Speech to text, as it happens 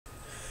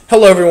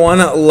Hello everyone,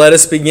 let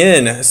us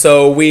begin.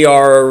 So we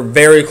are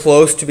very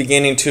close to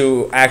beginning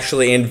to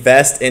actually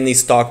invest in the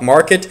stock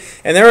market,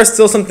 and there are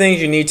still some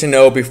things you need to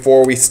know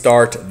before we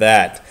start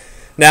that.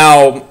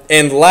 Now,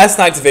 in last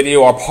night's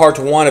video, our part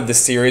one of the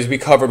series, we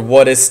covered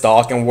what is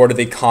stock and what are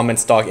the common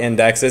stock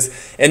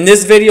indexes. In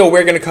this video,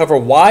 we're going to cover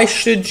why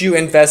should you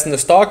invest in the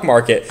stock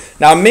market.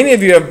 Now, many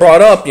of you have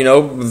brought up,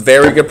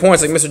 very good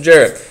points like Mr.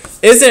 Jarrett.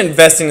 Isn't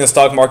investing in the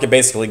stock market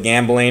basically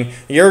gambling?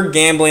 You're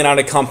gambling on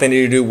a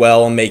company to do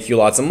well and make you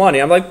lots of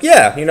money. I'm like,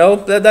 yeah,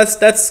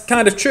 that's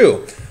kind of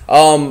true.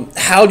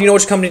 How do you know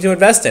which company to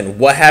invest in?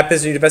 What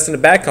happens when you invest in a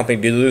bad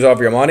company? Do you lose all of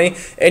your money?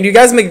 And you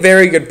guys make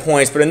very good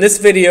points, but in this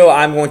video,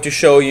 I'm going to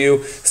show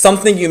you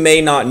something you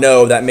may not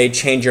know that may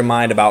change your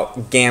mind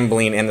about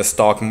gambling in the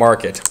stock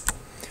market.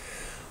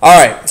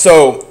 All right,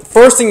 so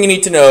first thing you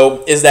need to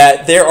know is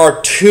that there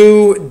are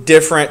two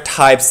different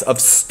types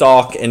of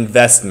stock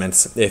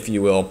investments, if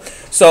you will.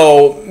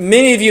 So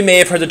many of you may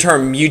have heard the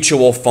term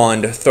mutual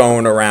fund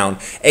thrown around.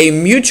 A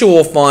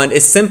mutual fund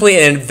is simply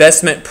an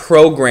investment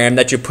program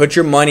that you put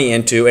your money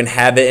into and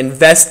have it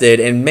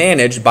invested and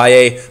managed by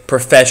a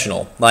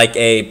professional, like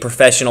a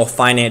professional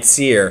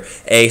financier,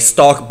 a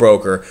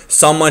stockbroker,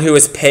 someone who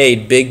is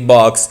paid big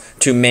bucks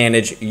to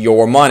manage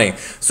your money.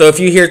 So if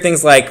you hear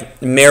things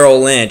like Merrill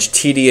Lynch,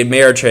 TD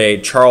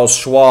Ameritrade, Charles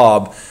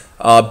Schwab,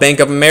 Bank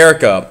of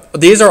America,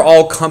 these are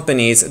all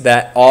companies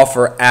that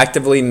offer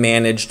actively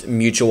managed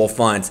mutual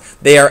funds.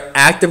 They are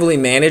actively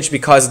managed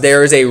because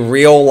there is a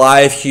real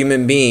live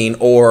human being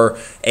or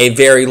a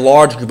very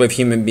large group of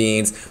human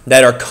beings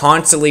that are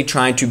constantly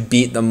trying to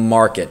beat the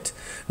market.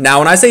 Now,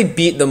 when I say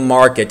beat the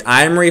market,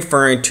 I'm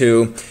referring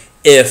to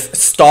if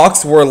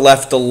stocks were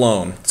left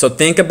alone. So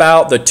think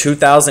about the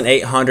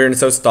 2,800 or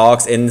so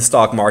stocks in the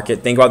stock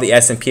market. Think about the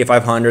S&P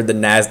 500, the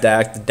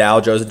NASDAQ, the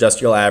Dow Jones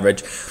Industrial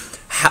Average.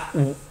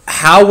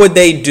 How would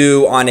they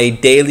do on a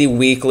daily,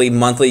 weekly,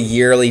 monthly,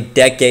 yearly,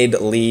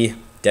 decadely,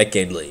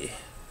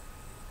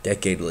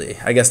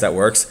 I guess that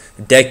works,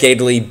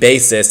 decadely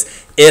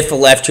basis if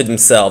left to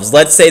themselves?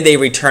 Let's say they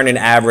return an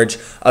average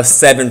of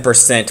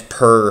 7%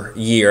 per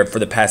year for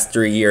the past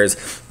 3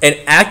 years. An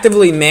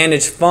actively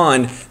managed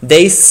fund,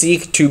 they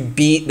seek to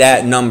beat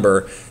that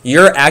number.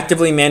 Your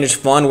actively managed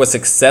fund was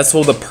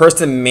successful. The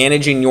person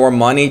managing your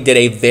money did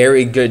a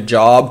very good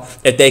job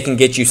if they can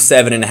get you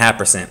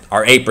 7.5%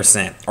 or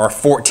 8% or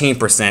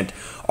 14%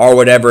 or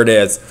whatever it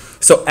is.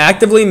 So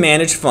actively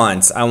managed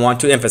funds, I want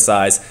to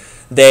emphasize,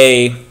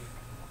 they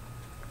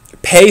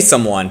pay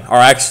someone, or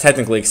actually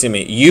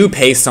technically, you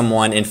pay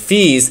someone in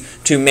fees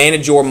to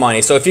manage your money.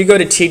 So if you go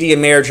to TD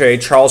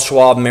Ameritrade, Charles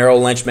Schwab,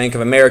 Merrill Lynch, Bank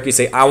of America, you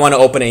say, I want to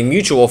open a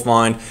mutual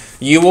fund,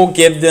 you will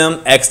give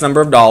them X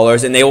number of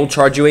dollars and they will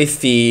charge you a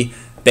fee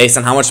based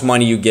on how much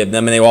money you give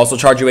them, and they will also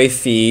charge you a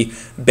fee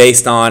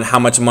based on how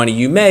much money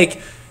you make,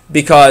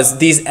 because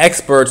these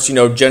experts,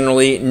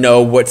 generally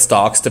know what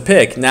stocks to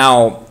pick.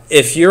 Now,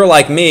 if you're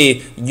like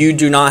me, you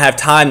do not have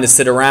time to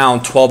sit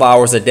around 12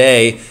 hours a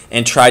day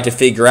and try to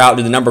figure out,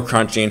 do the number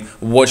crunching,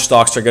 which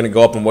stocks are going to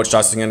go up and which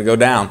stocks are going to go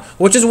down,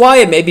 which is why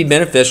it may be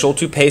beneficial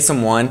to pay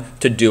someone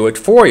to do it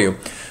for you.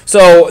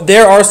 So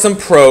there are some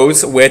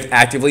pros with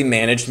actively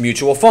managed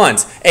mutual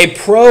funds. A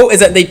pro is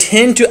that they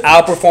tend to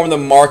outperform the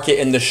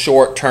market in the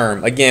short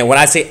term. Again, when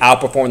I say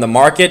outperform the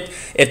market,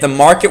 if the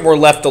market were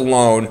left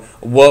alone,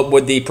 what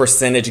would the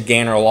percentage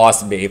gain or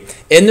loss be?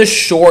 In the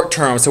short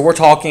term, so we're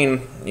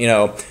talking,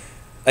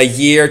 a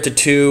year to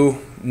 2,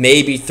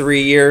 maybe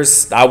 3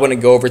 years. I wouldn't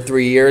go over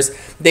 3 years.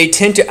 They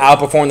tend to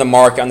outperform the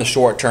market on the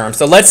short term.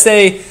 So let's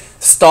say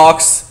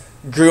stocks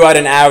grew at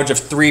an average of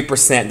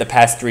 3% in the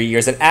past 3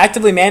 years. An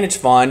actively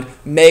managed fund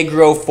may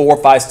grow 4,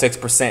 5,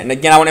 6%. And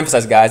again, I want to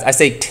emphasize, guys, I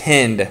say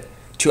tend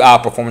to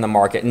outperform the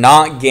market,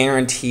 not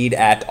guaranteed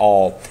at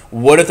all.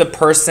 What if the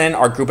person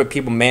or group of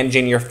people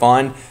managing your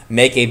fund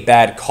make a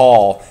bad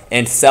call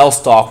and sell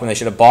stock when they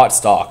should have bought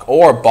stock,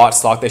 or bought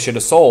stock they should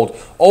have sold,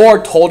 or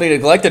totally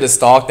neglected a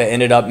stock that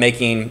ended up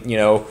making,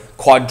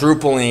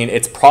 quadrupling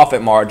its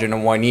profit margin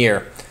in 1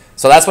 year?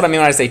 So that's what I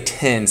mean when I say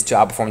tends to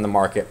outperform the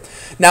market.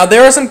 Now,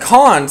 there are some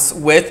cons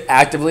with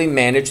actively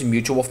managed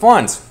mutual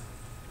funds.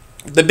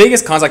 The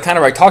biggest cons, I kind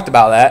of already talked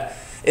about that,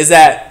 is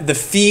that the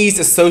fees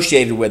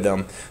associated with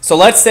them. So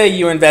let's say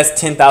you invest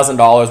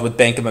 $10,000 with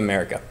Bank of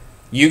America.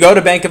 You go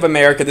to Bank of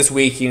America this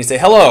week and you say,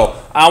 hello,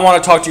 I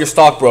want to talk to your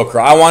stockbroker.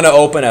 I want to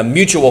open a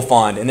mutual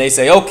fund. And they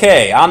say,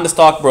 okay, I'm the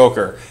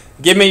stockbroker.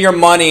 Give me your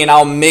money and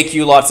I'll make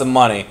you lots of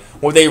money.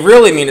 What they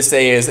really mean to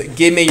say is,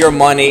 give me your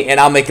money and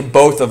I'll make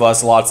both of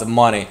us lots of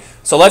money.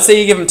 So let's say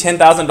you give them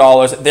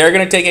 $10,000. They're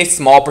going to take a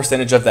small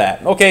percentage of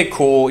that. Okay,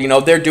 cool.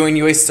 They're doing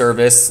you a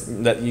service.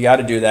 That you got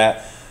to do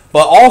that.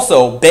 But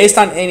also, based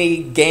on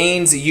any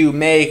gains you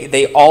make,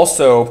 they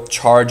also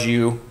charge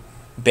you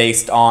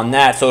based on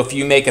that. So if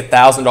you make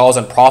 $1,000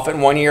 in profit in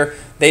 1 year,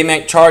 they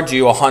may charge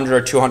you $100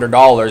 or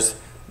 $200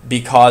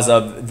 because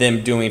of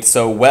them doing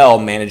so well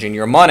managing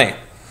your money.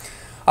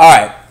 All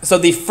right, so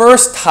the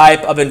first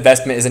type of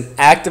investment is an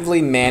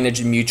actively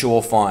managed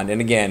mutual fund. And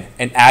again,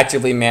 an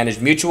actively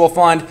managed mutual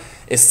fund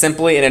is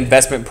simply an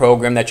investment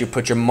program that you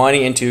put your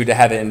money into to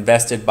have it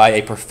invested by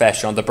a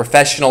professional. The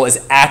professional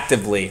is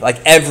actively,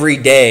 like every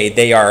day,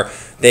 they are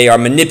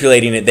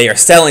manipulating it. They are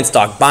selling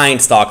stock, buying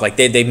stock. Like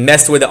they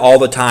mess with it all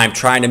the time,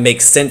 trying to make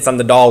sense on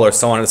the dollar,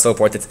 so on and so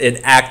forth. It's an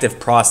active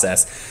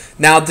process.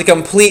 Now, the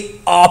complete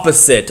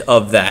opposite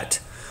of that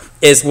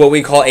is what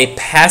we call a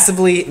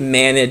passively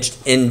managed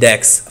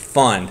index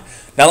fund.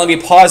 Now let me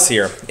pause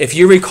here. If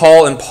you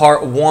recall in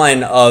part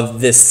 1 of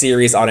this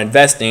series on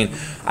investing,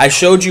 I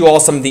showed you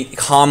all some of the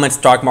common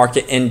stock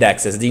market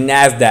indexes, the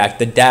NASDAQ,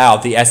 the Dow,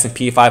 the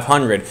S&P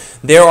 500.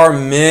 There are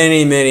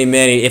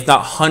many, if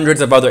not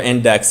hundreds of other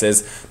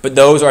indexes, but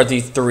those are the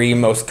 3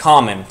 most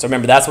common. So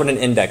remember, that's what an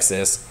index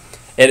is.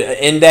 An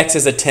index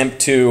is an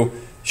attempt to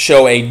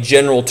show a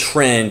general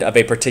trend of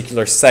a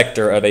particular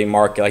sector of a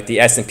market. Like the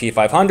S&P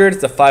 500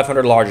 is the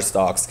 500 largest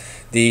stocks.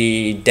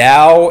 The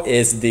Dow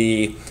is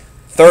the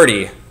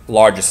 30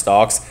 largest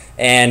stocks,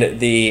 and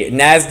the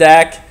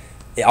NASDAQ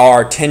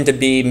tend to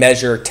be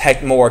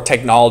more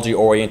technology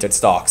oriented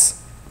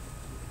stocks.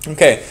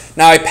 Okay,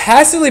 now a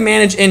passively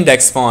managed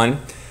index fund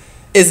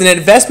is an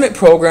investment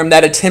program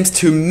that attempts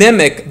to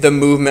mimic the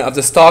movement of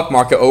the stock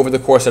market over the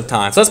course of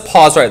time. So let's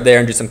pause right there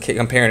and do some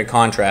comparing and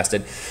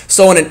contrasted.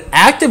 So in an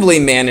actively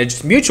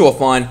managed mutual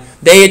fund,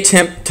 they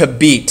attempt to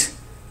beat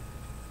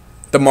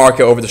the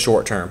market over the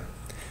short term.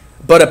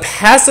 But a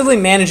passively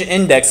managed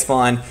index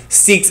fund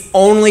seeks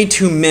only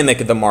to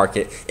mimic the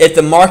market. If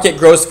the market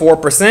grows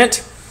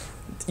 4%,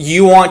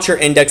 you want your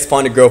index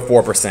fund to grow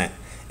 4%.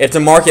 If the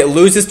market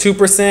loses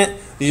 2%,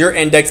 your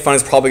index fund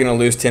is probably going to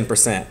lose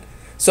 10%.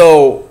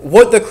 So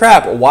what the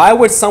crap? Why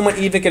would someone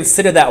even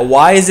consider that?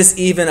 Why is this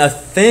even a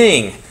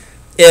thing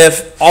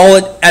if all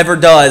it ever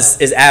does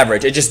is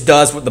average? It just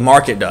does what the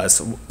market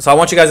does. So I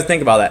want you guys to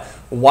think about that.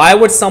 Why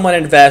would someone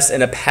invest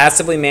in a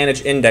passively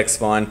managed index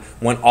fund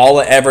when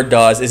all it ever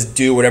does is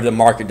do whatever the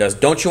market does?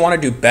 Don't you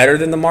want to do better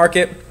than the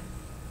market?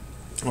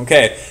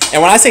 Okay,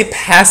 and when I say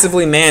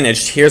passively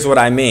managed, here's what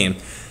I mean.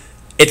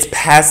 It's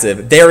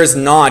passive. There is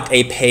not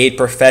a paid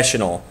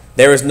professional.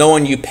 There is no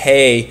one you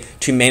pay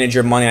to manage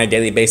your money on a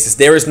daily basis.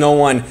 There is no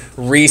one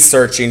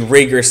researching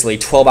rigorously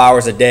 12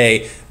 hours a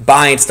day,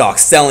 buying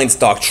stocks, selling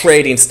stock,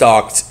 trading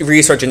stocks,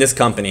 researching this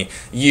company.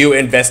 You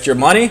invest your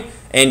money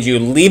and you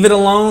leave it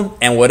alone,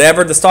 and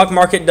whatever the stock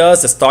market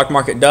does, the stock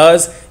market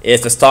does.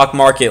 If the stock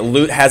market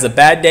has a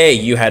bad day,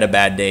 you had a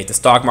bad day. If the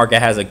stock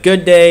market has a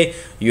good day,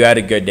 you had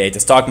a good day. If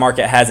the stock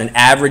market has an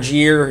average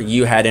year,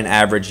 you had an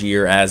average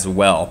year as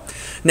well.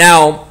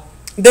 Now,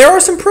 there are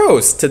some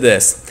pros to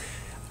this.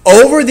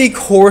 Over the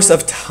course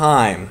of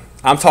time,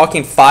 I'm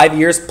talking 5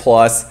 years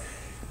plus,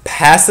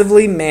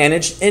 passively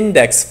managed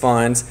index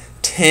funds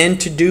tend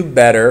to do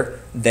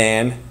better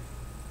than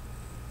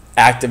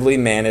actively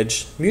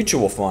managed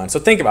mutual funds. So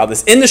think about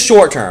this. In the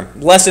short term,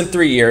 less than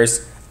 3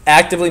 years,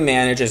 actively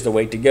managed is the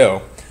way to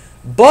go.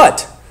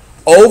 But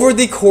over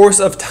the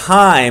course of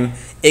time,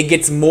 it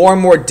gets more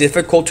and more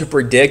difficult to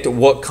predict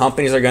what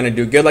companies are going to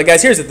do good. Like,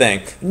 guys, here's the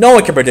thing. No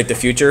one can predict the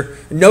future.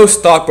 No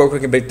stockbroker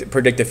can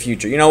predict the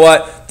future. You know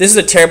what? This is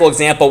a terrible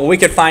example. We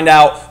could find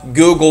out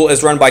Google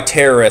is run by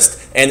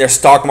terrorists and their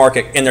stock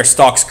market and their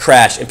stocks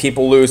crash and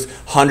people lose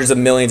hundreds of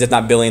millions, if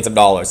not billions of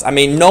dollars. I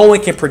mean, no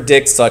one can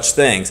predict such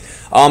things.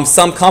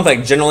 Some company,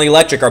 like General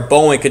Electric or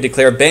Boeing, could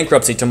declare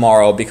bankruptcy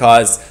tomorrow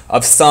because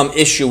of some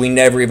issue we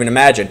never even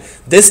imagined.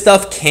 This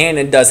stuff can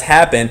and does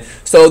happen.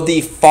 So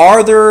the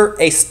farther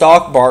a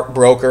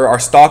stockbroker or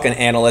stock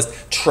analyst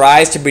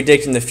tries to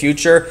predict in the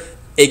future,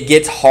 it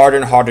gets harder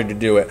and harder to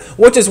do it.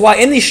 Which is why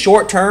in the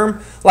short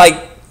term,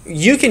 like,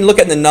 you can look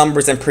at the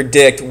numbers and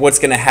predict what's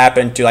going to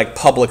happen to like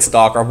public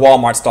stock or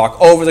Walmart stock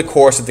over the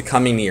course of the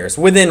coming years,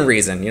 within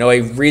reason,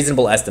 a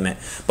reasonable estimate.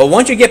 But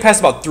once you get past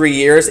about 3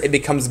 years, it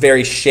becomes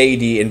very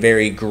shady and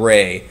very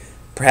gray,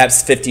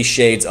 perhaps 50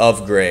 shades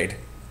of gray.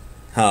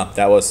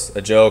 That was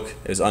a joke.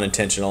 It was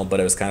unintentional, but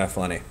it was kind of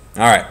funny.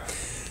 All right.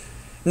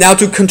 Now,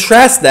 to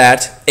contrast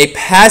that, a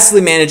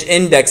passively managed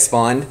index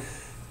fund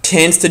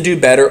tends to do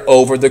better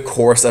over the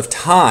course of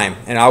time.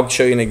 And I'll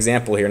show you an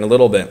example here in a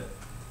little bit.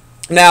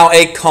 Now,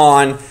 a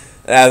con,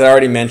 as I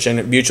already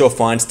mentioned, mutual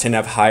funds tend to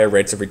have higher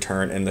rates of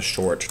return in the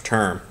short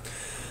term.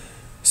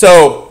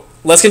 So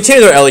let's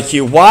continue with our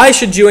LEQ. Why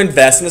should you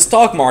invest in the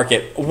stock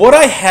market? What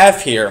I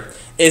have here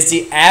is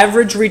the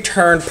average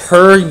return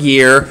per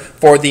year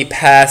for the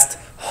past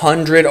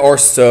 100 or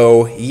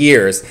so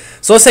years.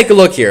 So let's take a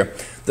look here.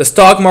 The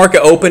stock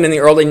market opened in the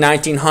early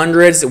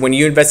 1900s. When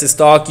you invested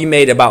stock, you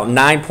made about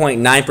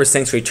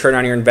 9.9% return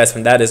on your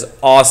investment. That is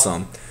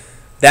awesome.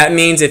 That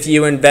means if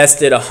you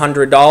invested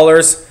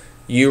 $100,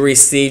 you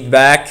received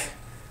back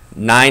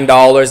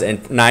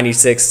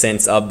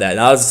 $9.96 of that.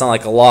 Now, that doesn't sound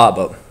like a lot,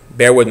 but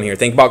bear with me here.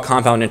 Think about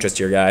compound interest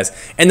here, guys.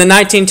 In the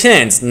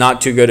 1910s,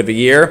 not too good of a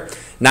year.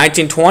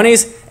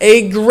 1920s,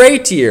 a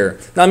great year.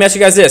 Now, let me ask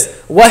you guys this.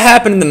 What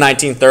happened in the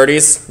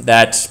 1930s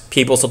that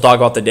people still talk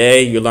about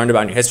today, you learned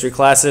about in your history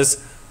classes?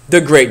 The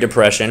Great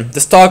Depression.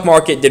 The stock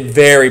market did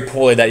very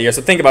poorly that year.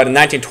 So think about it. In the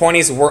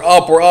 1920s, we're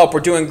up,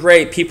 we're doing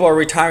great. People are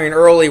retiring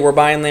early. We're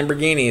buying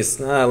Lamborghinis.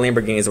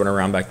 Lamborghinis weren't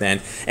around back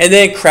then. And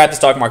then the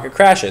stock market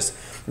crashes.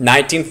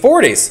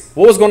 1940s.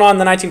 What was going on in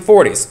the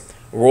 1940s?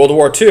 World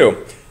War II.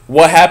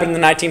 What happened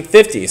in the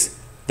 1950s?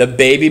 The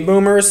baby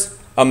boomers.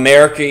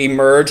 America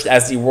emerged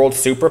as the world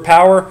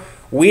superpower.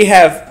 We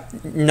have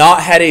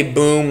not had a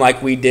boom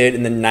like we did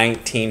in the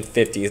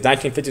 1950s.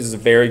 1950s was a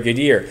very good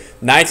year.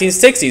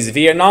 1960s,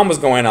 Vietnam was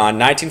going on.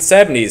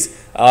 1970s,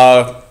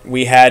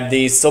 we had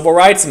the civil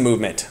rights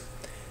movement.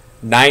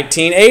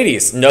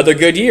 1980s, another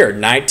good year.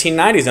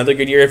 1990s, another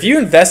good year. If you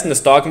invest in the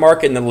stock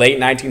market in the late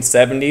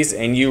 1970s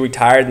and you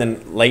retired in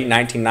the late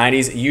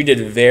 1990s, you did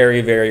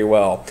very, very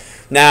well.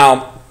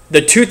 Now,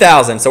 the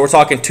 2000s, so we're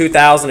talking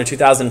 2000 to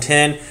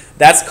 2010,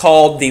 that's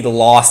called the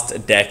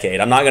lost decade.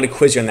 I'm not going to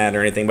quiz you on that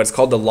or anything, but it's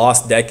called the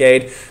lost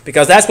decade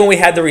because that's when we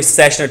had the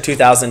recession of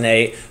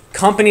 2008.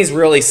 Companies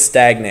really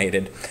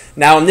stagnated.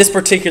 Now, in this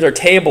particular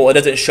table, it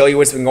doesn't show you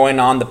what's been going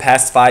on the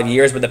past 5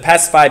 years, but the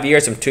past 5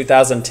 years from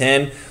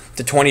 2010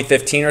 to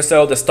 2015 or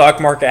so, the stock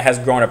market has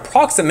grown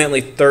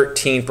approximately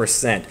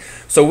 13%.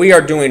 So we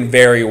are doing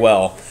very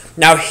well.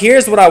 Now,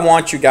 here's what I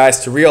want you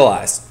guys to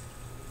realize.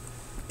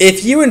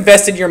 If you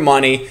invested your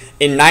money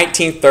in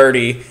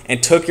 1930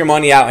 and took your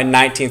money out in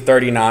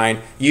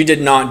 1939, you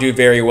did not do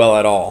very well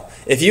at all.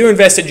 If you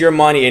invested your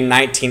money in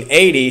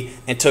 1980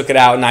 and took it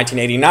out in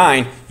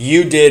 1989,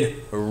 you did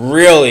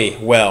really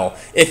well.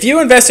 If you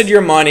invested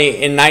your money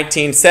in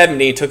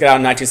 1970 and took it out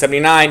in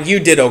 1979, you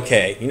did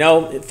okay. You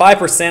know,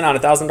 5% on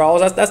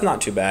 $1,000, that's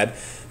not too bad.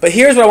 But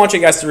here's what I want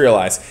you guys to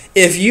realize.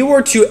 If you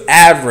were to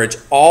average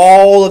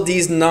all of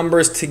these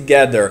numbers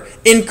together,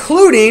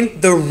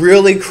 including the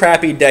really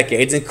crappy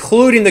decades,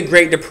 including the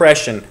Great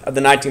Depression of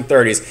the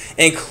 1930s,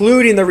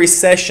 including the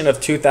recession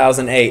of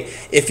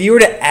 2008, if you were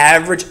to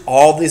average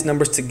all these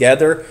numbers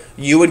together,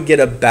 you would get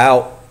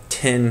about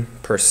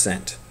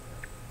 10%.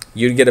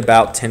 You'd get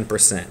about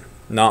 10%.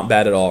 Not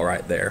bad at all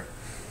right there.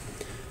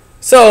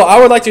 So I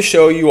would like to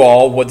show you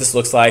all what this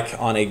looks like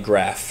on a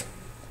graph.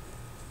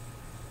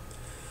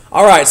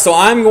 All right, so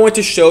I'm going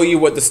to show you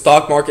what the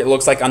stock market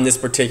looks like on this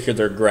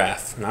particular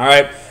graph. All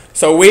right,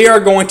 so we are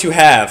going to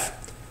have,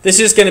 this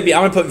is going to be,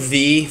 I'm going to put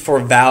V for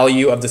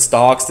value of the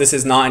stocks. This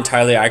is not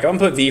entirely accurate. I'm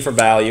going to put V for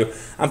value.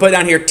 I'm putting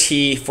down here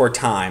T for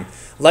time.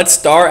 Let's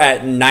start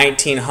at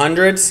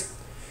 1900s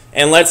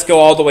and let's go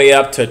all the way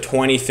up to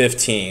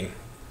 2015.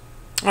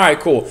 All right,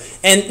 cool.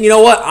 And you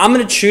know what? I'm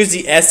going to choose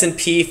the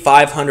S&P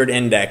 500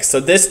 index. So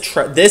this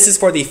is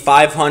for the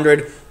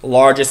 500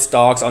 largest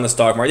stocks on the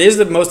stock market. These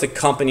are most of the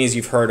companies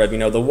you've heard of. You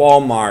know, the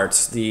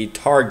Walmarts, the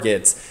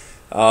Targets,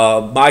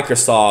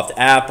 Microsoft,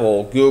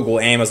 Apple, Google,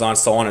 Amazon,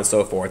 so on and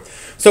so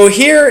forth. So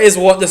here is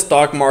what the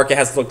stock market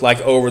has looked like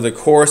over the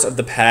course of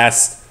the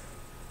past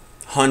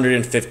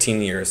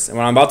 115 years. And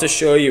what I'm about to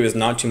show you is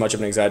not too much of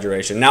an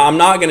exaggeration. Now, I'm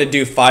not going to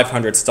do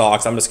 500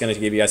 stocks. I'm just going to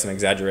give you guys some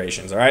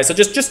exaggerations. All right, so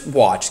just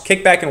watch.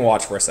 Kick back and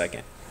watch for a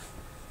second.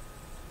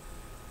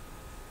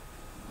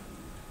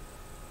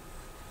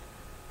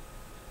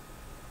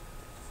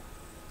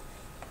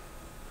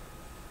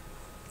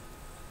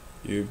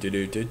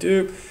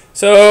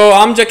 So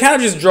I'm kind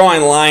of just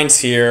drawing lines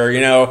here.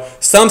 You know,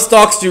 some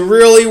stocks do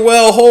really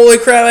well, holy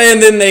crap,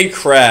 and then they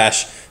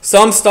crash.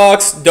 Some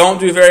stocks don't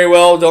do very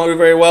well,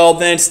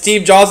 then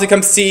Steve Jobs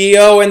becomes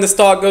CEO and the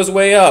stock goes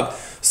way up.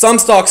 Some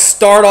stocks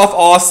start off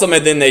awesome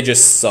and then they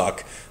just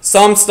suck.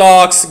 Some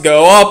stocks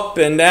go up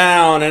and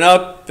down and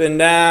up and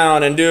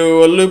down and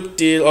do a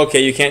loop-de-loop.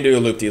 Okay, you can't do a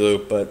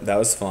loop-de-loop, but that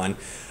was fun.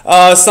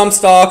 Some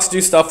stocks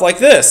do stuff like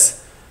this.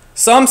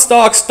 Some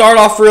stocks start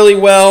off really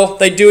well,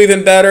 they do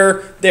even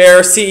better,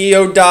 their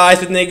CEO dies,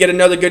 but then they get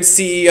another good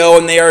CEO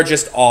and they are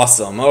just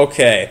awesome.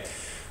 Okay,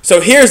 so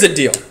here's the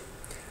deal.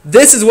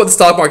 This is what the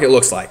stock market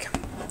looks like.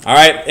 All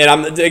right,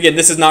 and again,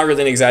 this is not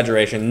really an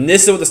exaggeration.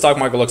 This is what the stock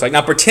market looks like.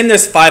 Now pretend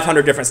there's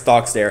 500 different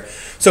stocks there.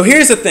 So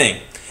here's the thing.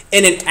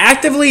 In an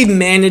actively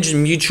managed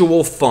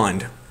mutual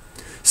fund,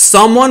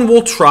 someone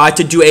will try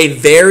to do a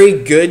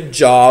very good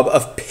job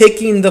of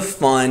picking the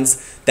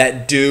funds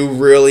that do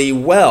really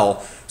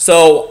well.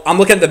 So I'm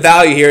looking at the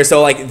value here.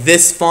 So like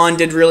this fund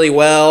did really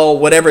well.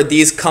 Whatever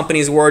these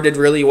companies were did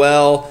really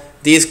well.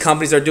 These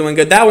companies are doing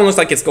good. That one looks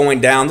like it's going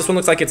down. This one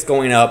looks like it's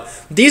going up.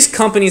 These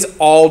companies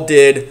all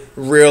did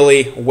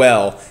really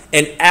well.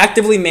 An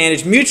actively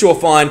managed mutual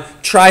fund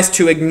tries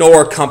to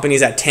ignore companies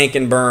that tank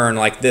and burn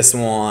like this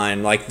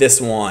one,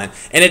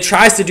 and it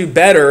tries to do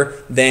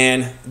better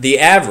than the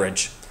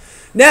average.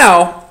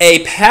 Now,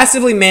 a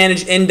passively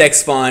managed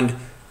index fund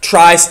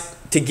tries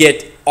to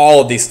get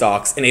all of these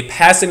stocks. In a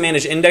passively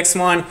managed index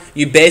fund,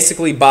 you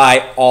basically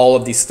buy all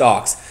of these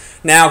stocks.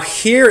 Now,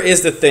 here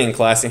is the thing,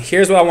 class, and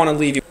here's what I want to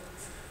leave you.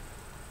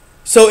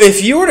 So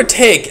if you were to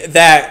take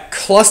that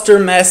cluster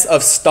mess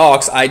of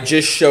stocks I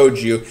just showed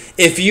you,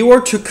 if you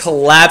were to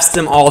collapse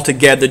them all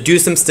together, do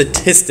some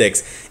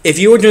statistics, if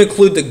you were to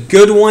include the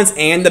good ones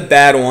and the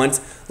bad ones,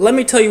 let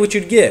me tell you what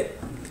you'd get.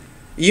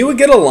 You would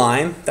get a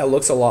line that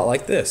looks a lot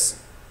like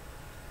this.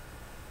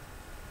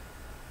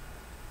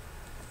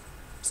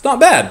 It's not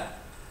bad.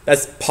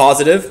 That's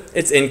positive.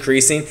 It's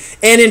increasing.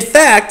 And in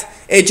fact,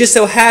 it just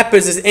so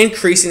happens it's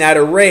increasing at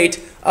a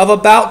rate of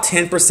about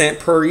 10%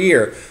 per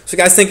year. So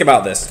guys, think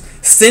about this.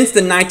 Since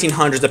the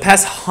 1900s, the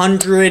past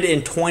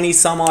 120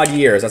 some odd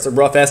years, that's a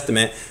rough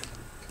estimate,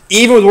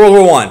 even with World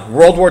War I,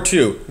 World War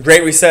II,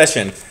 Great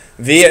Recession,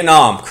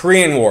 Vietnam,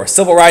 Korean War,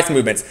 civil rights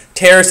movements,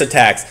 terrorist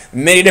attacks,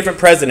 many different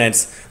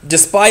presidents,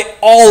 despite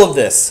all of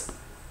this,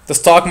 the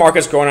stock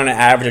market's growing on an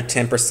average of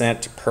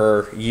 10%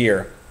 per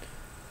year.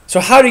 So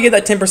how do you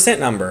get that 10%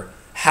 number?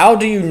 How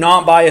do you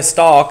not buy a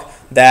stock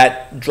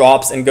that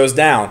drops and goes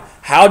down?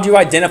 How do you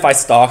identify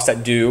stocks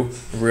that do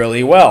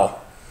really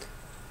well?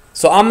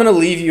 So I'm going to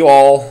leave you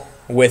all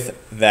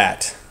with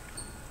that.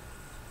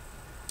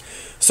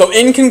 So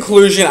in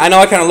conclusion, I know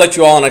I kind of left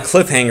you all on a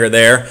cliffhanger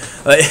there.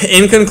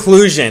 In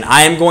conclusion,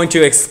 I am going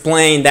to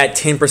explain that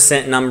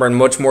 10% number in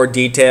much more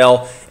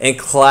detail in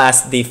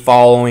class the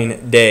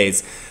following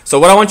days. So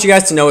what I want you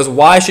guys to know is,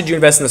 why should you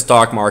invest in the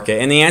stock market?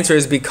 And the answer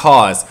is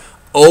because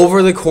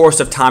over the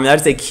course of time,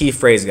 that is a key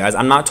phrase, guys.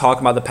 I'm not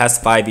talking about the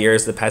past 5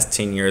 years, the past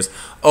 10 years.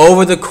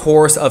 Over the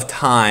course of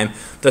time,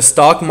 the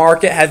stock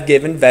market has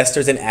given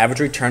investors an average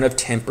return of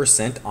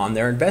 10% on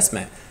their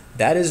investment.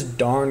 That is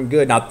darn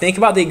good. Now think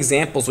about the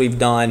examples we've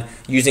done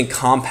using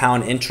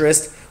compound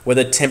interest with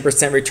a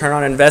 10% return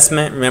on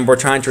investment. Remember, we're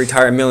trying to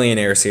retire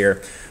millionaires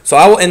here. So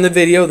I will end the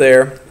video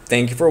there.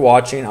 Thank you for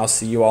watching. I'll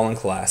see you all in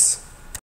class.